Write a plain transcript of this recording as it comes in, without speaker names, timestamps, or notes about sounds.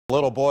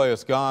Little boy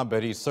is gone,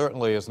 but he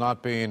certainly is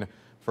not being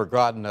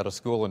forgotten at a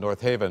school in North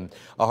Haven.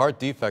 A heart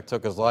defect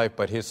took his life,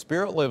 but his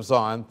spirit lives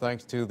on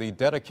thanks to the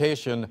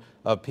dedication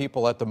of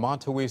people at the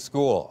Montowese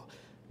school.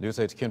 News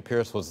 8's Ken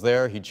Pierce was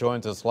there. He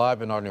joins us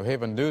live in our New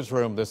Haven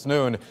newsroom this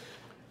noon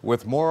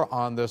with more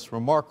on this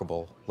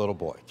remarkable little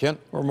boy. Ken?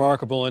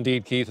 Remarkable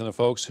indeed, Keith, and the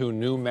folks who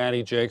knew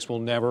Matty Jakes will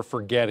never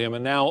forget him.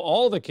 And now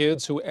all the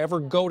kids who ever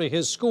go to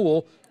his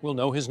school will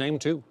know his name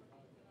too.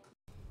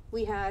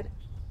 We had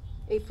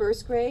a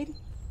first grade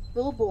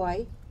little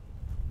boy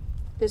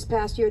this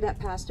past year that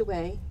passed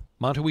away.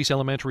 Montowese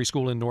Elementary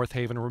School in North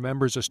Haven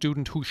remembers a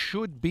student who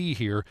should be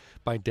here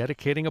by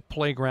dedicating a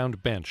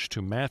playground bench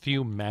to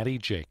Matty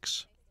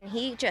Jakes.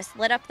 He just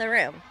lit up the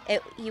room.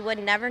 You would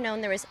never known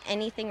there was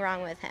anything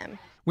wrong with him.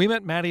 We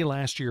met Matty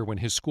last year when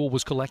his school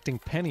was collecting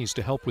pennies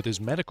to help with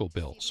his medical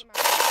bills.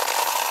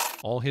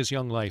 All his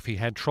young life, he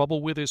had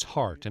trouble with his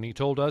heart, and he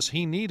told us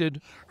he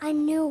needed a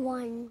new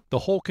one. The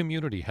whole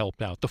community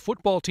helped out. The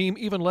football team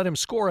even let him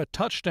score a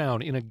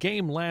touchdown in a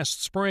game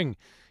last spring.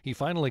 He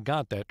finally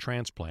got that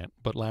transplant,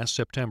 but last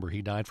September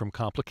he died from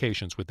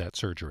complications with that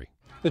surgery.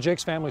 The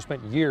Jakes family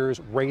spent years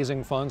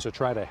raising funds to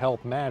try to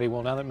help Matty.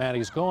 Well, now that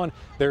Matty's gone,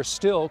 they're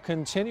still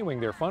continuing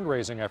their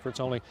fundraising efforts,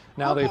 only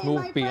now they've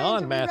moved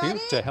beyond Matthew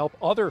to help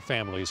other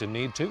families in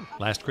need, too.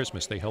 Last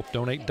Christmas, they helped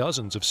donate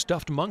dozens of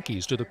stuffed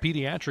monkeys to the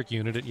pediatric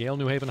unit at Yale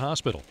New Haven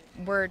Hospital.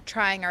 We're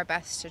trying our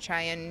best to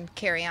try and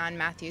carry on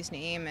Matthew's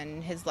name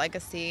and his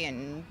legacy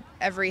and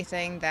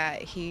everything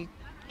that he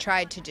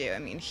tried to do. I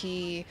mean,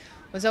 he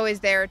was always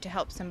there to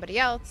help somebody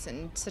else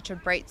and such a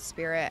bright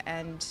spirit,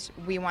 and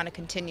we want to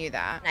continue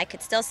that. I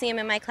could still see him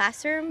in my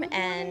classroom,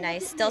 and I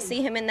still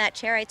see him in that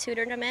chair I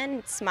tutored him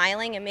in,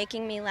 smiling and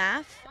making me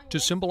laugh. To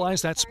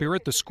symbolize that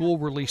spirit, the school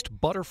released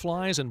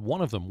butterflies, and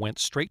one of them went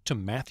straight to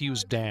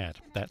Matthew's dad.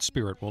 That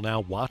spirit will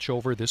now watch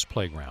over this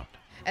playground.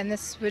 And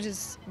this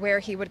was where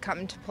he would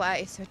come to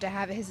play, so to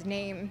have his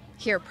name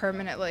here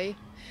permanently,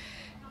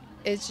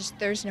 it's just,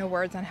 there's no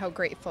words on how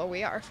grateful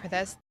we are for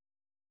this.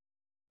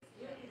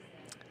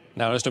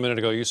 Now, just a minute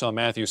ago, you saw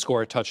Matthew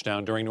score a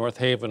touchdown during North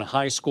Haven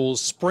High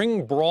School's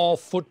Spring Brawl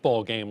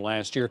football game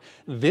last year.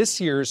 This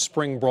year's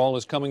Spring Brawl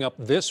is coming up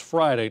this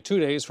Friday,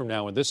 2 days from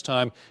now, and this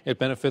time it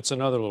benefits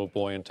another little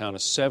boy in town, a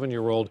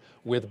 7-year-old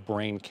with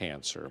brain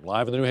cancer.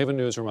 Live in the New Haven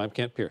newsroom, I'm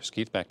Kent Pierce.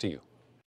 Keith, back to you.